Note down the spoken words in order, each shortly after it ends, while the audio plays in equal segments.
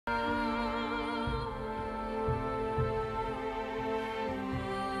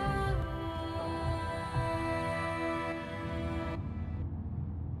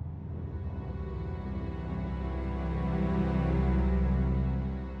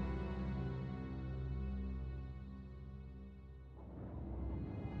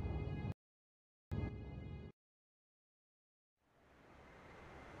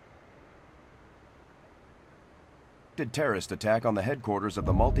suspected terrorist attack on the headquarters of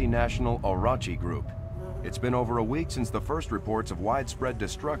the multinational Anarchy group. It's been over a week since the first reports of widespread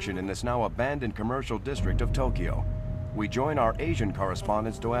destruction in this now abandoned commercial district of Tokyo. We join our Asian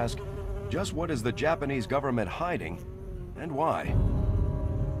correspondents to ask, just what is the Japanese government hiding, and why?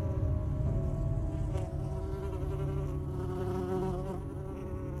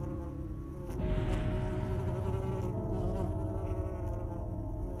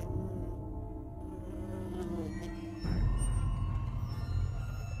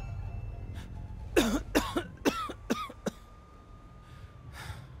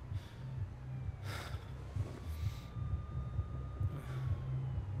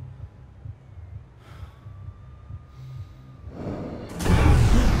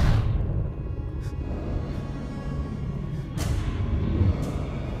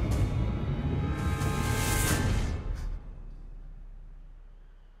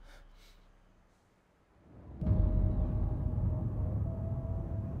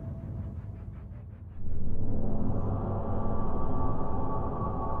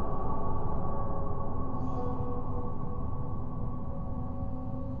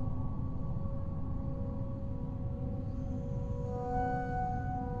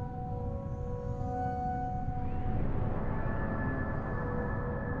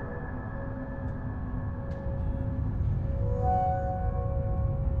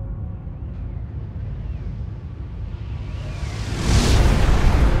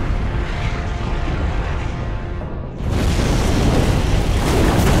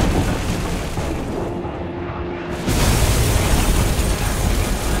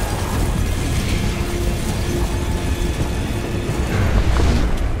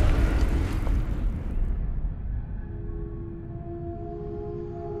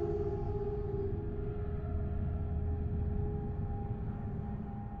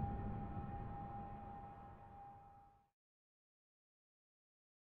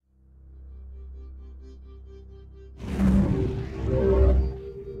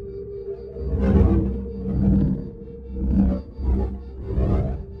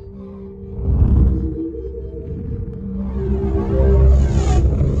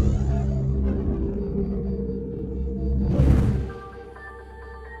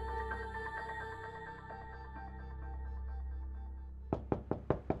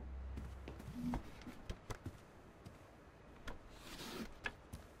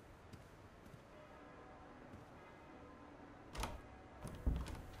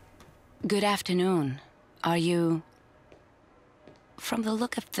 Good afternoon. Are you... From the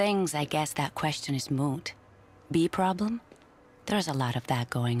look of things, I guess that question is moot. Bee problem? There's a lot of that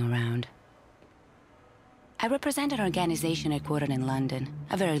going around. I represent an organization headquartered in London,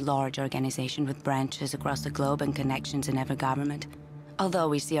 a very large organization with branches across the globe and connections in every government, although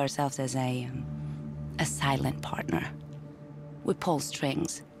we see ourselves as a silent partner. We pull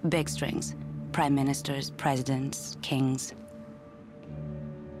strings, big strings, prime ministers, presidents, kings.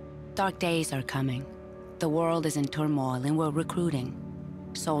 Dark days are coming. The world is in turmoil and we're recruiting.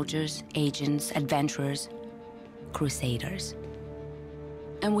 Soldiers, agents, adventurers, crusaders.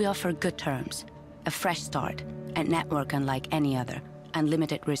 And we offer good terms, a fresh start, a network unlike any other,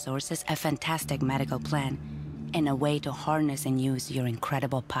 unlimited resources, a fantastic medical plan, and a way to harness and use your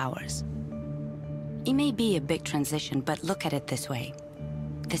incredible powers. It may be a big transition, but look at it this way.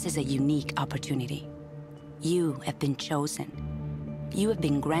 This is a unique opportunity. You have been chosen. You have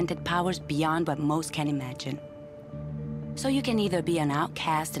been granted powers beyond what most can imagine. So you can either be an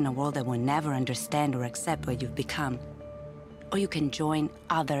outcast in a world that will never understand or accept what you've become, or you can join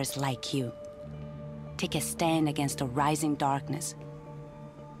others like you. Take a stand against the rising darkness,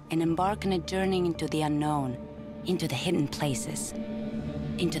 and embark on a journey into the unknown, into the hidden places,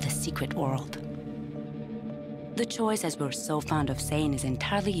 into the secret world. The choice, as we're so fond of saying, is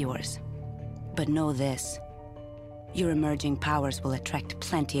entirely yours. But know this. Your emerging powers will attract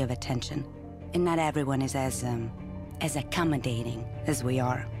plenty of attention, and not everyone is as accommodating as we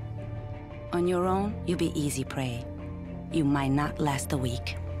are. On your own, you'll be easy prey. You might not last a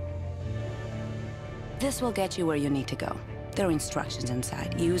week. This will get you where you need to go. There are instructions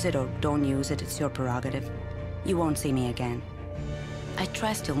inside. Use it or don't use it, it's your prerogative. You won't see me again. I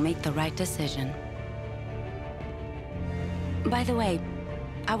trust you'll make the right decision. By the way,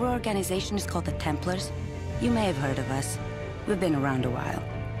 our organization is called the Templars. You may have heard of us. We've been around a while.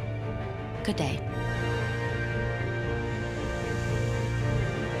 Good day.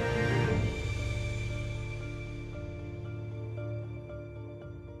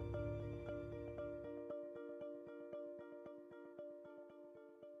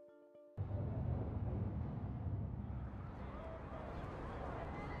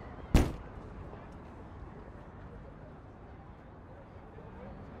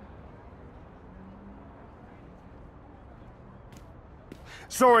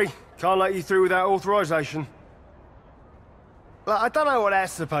 Sorry, can't let you through without authorization. Like, I don't know what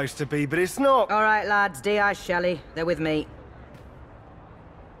that's supposed to be, but it's not... All right, lads, D.I. Shelley. They're with me.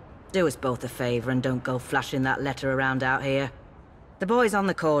 Do us both a favour and don't go flashing that letter around out here. The boys on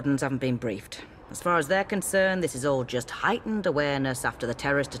the cordons haven't been briefed. As far as they're concerned, this is all just heightened awareness after the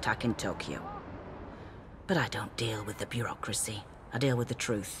terrorist attack in Tokyo. But I don't deal with the bureaucracy. I deal with the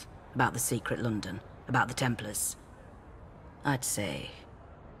truth. About the secret London. About the Templars. I'd say...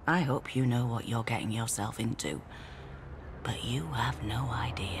 I hope you know what you're getting yourself into. But you have no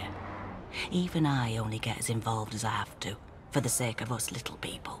idea. Even I only get as involved as I have to, for the sake of us little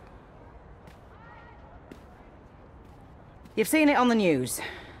people. You've seen it on the news.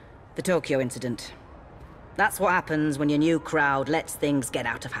 The Tokyo incident. That's what happens when your new crowd lets things get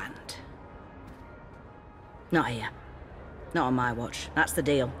out of hand. Not here. Not on my watch. That's the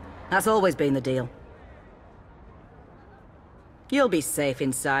deal. That's always been the deal. You'll be safe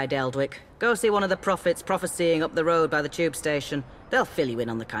inside, Eldwick. Go see one of the prophets prophesying up the road by the tube station. They'll fill you in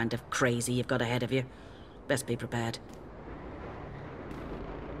on the kind of crazy you've got ahead of you. Best be prepared.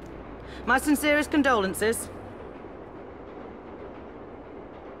 My sincerest condolences.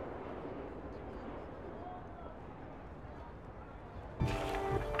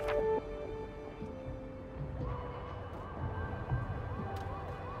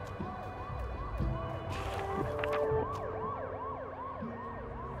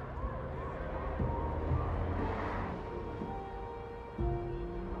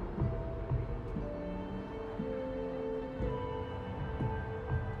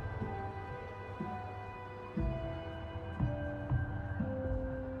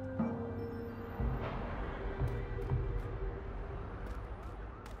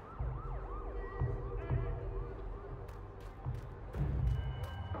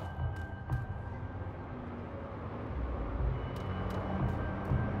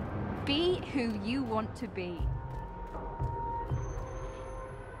 Be who you want to be.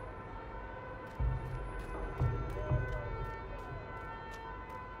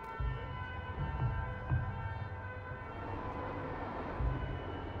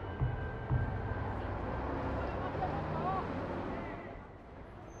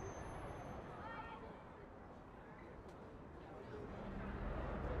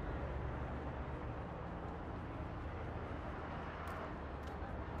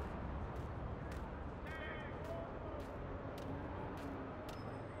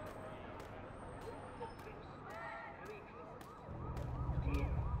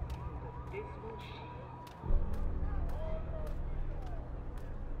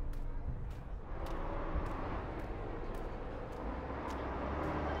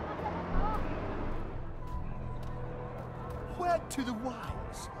 Word to the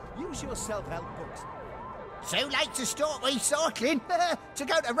wise. Use your self-help books. So late to start recycling? To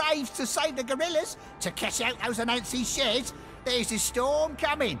go to raves to save the gorillas? To cash out those Anansi shares? There's a storm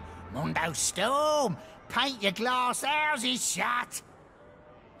coming. Mundo storm. Paint your glass houses shut.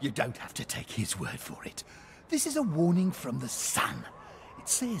 You don't have to take his word for it. This is a warning from the sun. It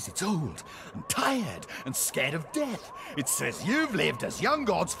says it's old and tired and scared of death. It says you've lived as young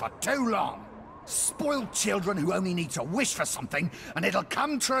gods for too long. Spoiled children who only need to wish for something and it'll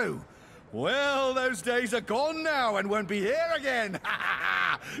come true. Well, those days are gone now and won't be here again.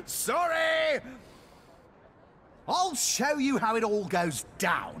 Sorry! I'll show you how it all goes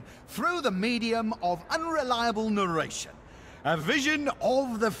down through the medium of unreliable narration. A vision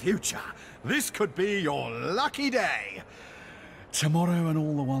of the future. This could be your lucky day. Tomorrow and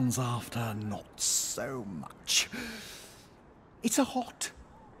all the ones after, not so much. It's a hot,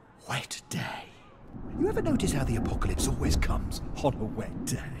 wet day. You ever notice how the apocalypse always comes on a wet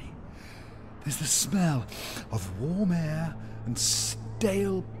day? There's the smell of warm air and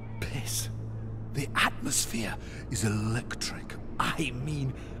stale piss. The atmosphere is electric. I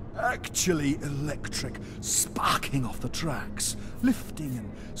mean, actually electric, sparking off the tracks, lifting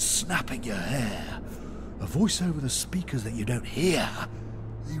and snapping your hair. A voice over the speakers that you don't hear.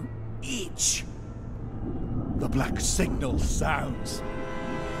 You itch. The black signal sounds.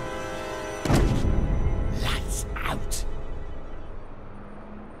 Lights out.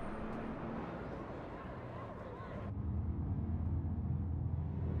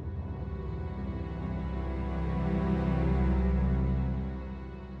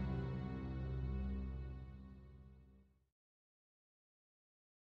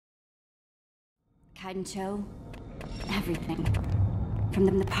 Kaidencho, everything. From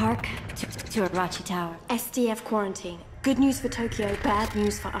the park to Arachi Tower. SDF quarantine. Good news for Tokyo, bad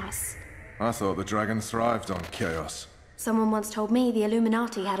news for us. I thought the dragons thrived on chaos. Someone once told me the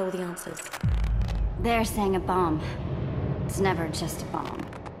Illuminati had all the answers. They're saying a bomb. It's never just a bomb.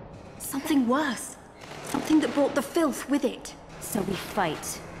 Something worse. Something that brought the filth with it. So we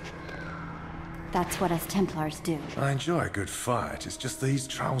fight. That's what us Templars do. I enjoy a good fight, it's just these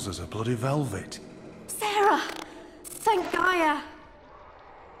trousers are bloody velvet. Sarah! Thank Gaia!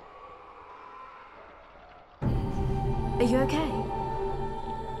 Are you okay?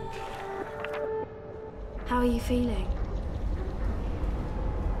 How are you feeling?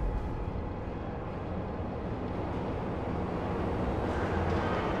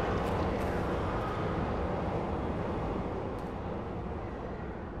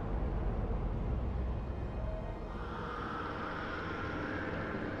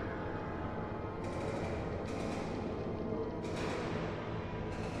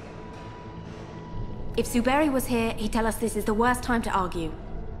 If Zuberi was here, he'd tell us this is the worst time to argue.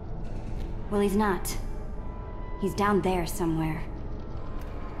 Well, he's not. He's down there somewhere.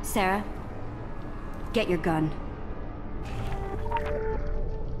 Sarah, get your gun.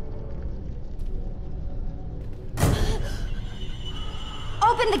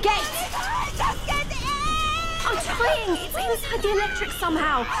 Open the gate! Just get in! I'm trying! It's inside the electric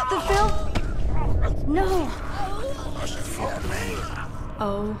somehow! The filth... No!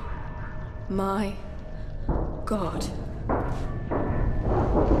 Oh my God.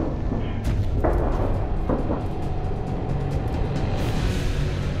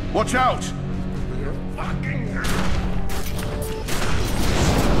 Watch out!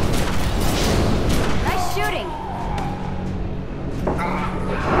 Nice shooting!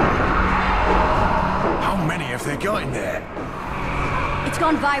 How many have they got in there? It's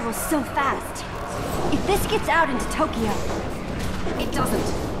gone viral so fast. If this gets out into Tokyo... It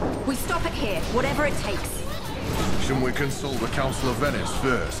doesn't. We stop it here, whatever it takes. Shouldn't we consult the Council of Venice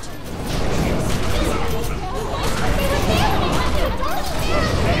first?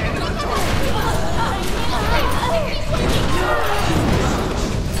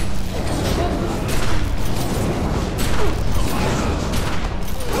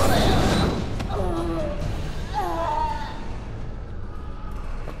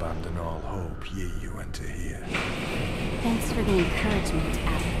 Abandon all hope, ye who enter here. Thanks for the encouragement,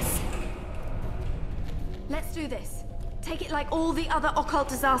 Alex. Let's do this. Take it like all the other occult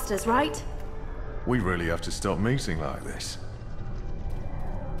disasters, right? We really have to stop meeting like this.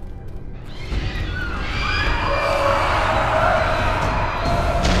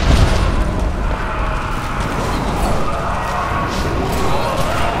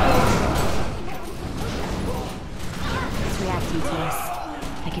 It's reacting to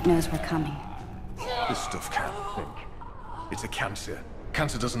us. Like it knows we're coming. This stuff can't think. It's a cancer.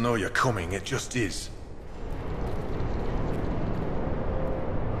 Cancer doesn't know you're coming, it just is.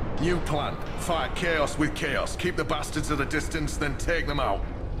 New plan. Fight chaos with chaos. Keep the bastards at a distance, then take them out.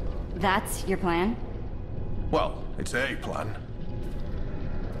 That's your plan? Well, it's a plan.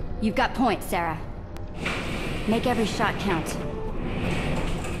 You've got points, Sarah. Make every shot count.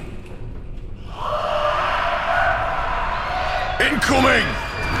 Incoming!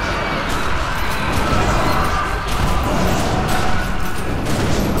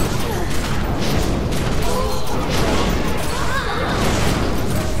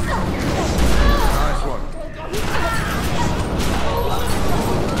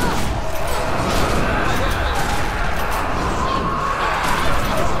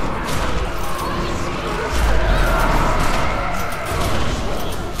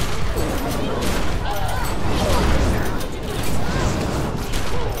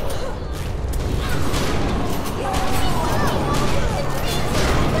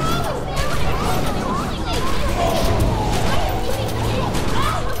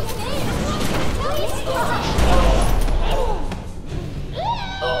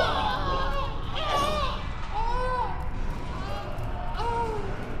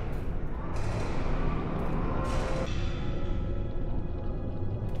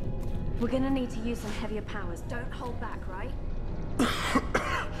 We're gonna need to use some heavier powers. Don't hold back, right?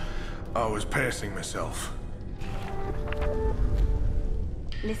 I was pacing myself.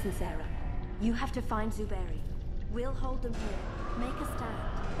 Listen, Sarah. You have to find Zuberi. We'll hold them here. Make a stand.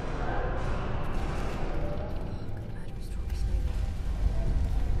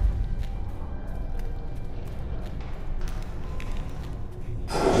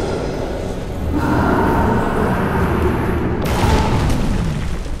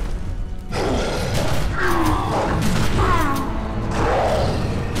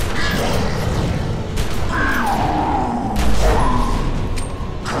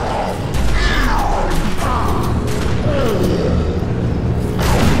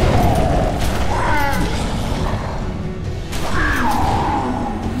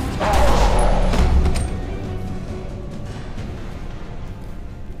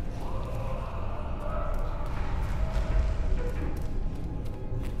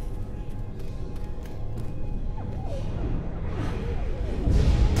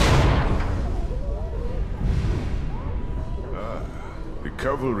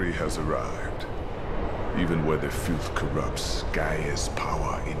 Cavalry has arrived. Even where the filth corrupts, Gaia's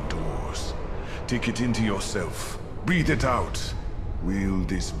power endures. Take it into yourself. Breathe it out. Will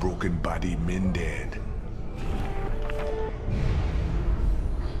this broken body mended?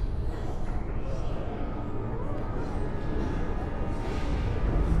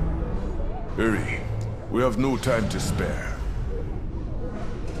 Hurry. We have no time to spare.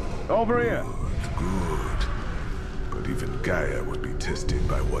 Over here. Good. But even Gaia would be tested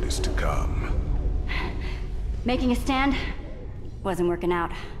by what is to come. Making a stand wasn't working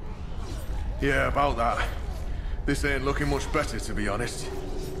out. Yeah, about that. This ain't looking much better, to be honest.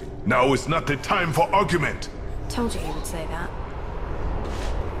 Now is not the time for argument. Told you he would say that.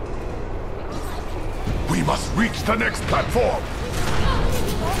 We must reach the next platform.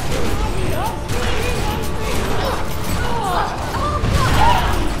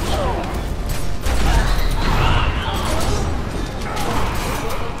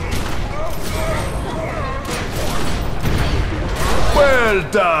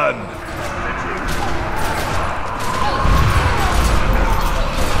 Well done!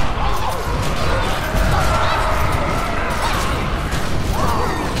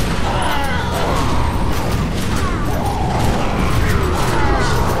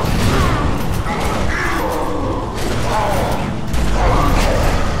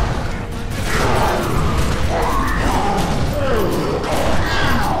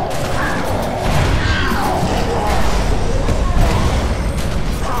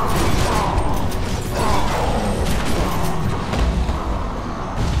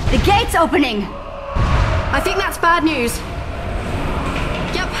 The gate's opening! I think that's bad news.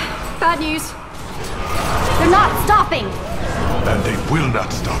 Yep, bad news. They're not stopping! And they will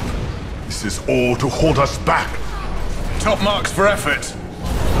not stop. This is all to hold us back. Top marks for effort.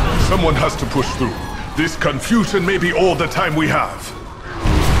 Someone has to push through. This confusion may be all the time we have.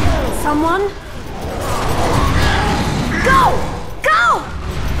 Someone? Go! Go!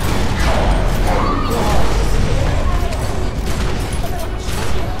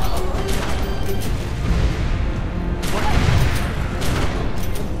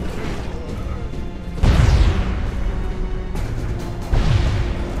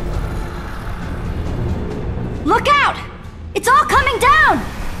 Look out! It's all coming down!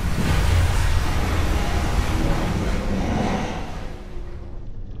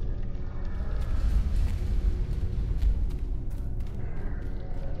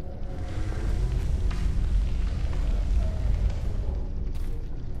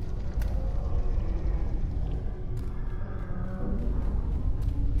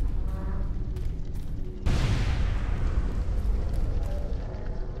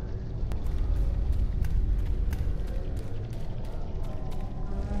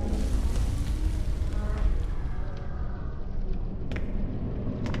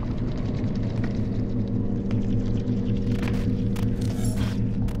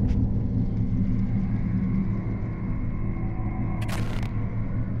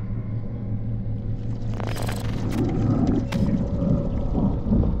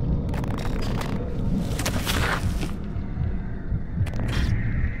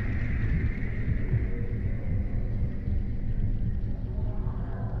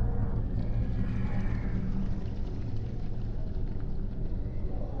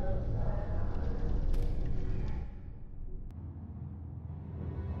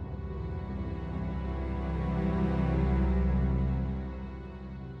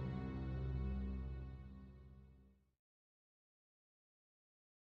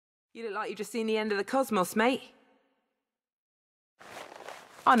 You look like you've just seen the end of the cosmos, mate.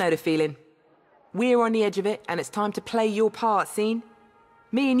 I know the feeling. We're on the edge of it, and it's time to play your part, scene.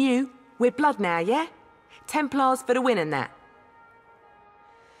 Me and you, we're blood now, yeah? Templars for the win and that.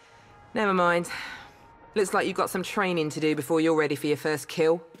 Never mind. Looks like you've got some training to do before you're ready for your first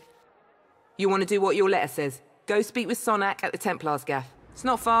kill. You want to do what your letter says. Go speak with Sonak at the Templars gaff. It's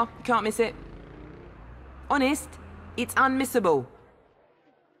not far, you can't miss it. Honest, it's unmissable.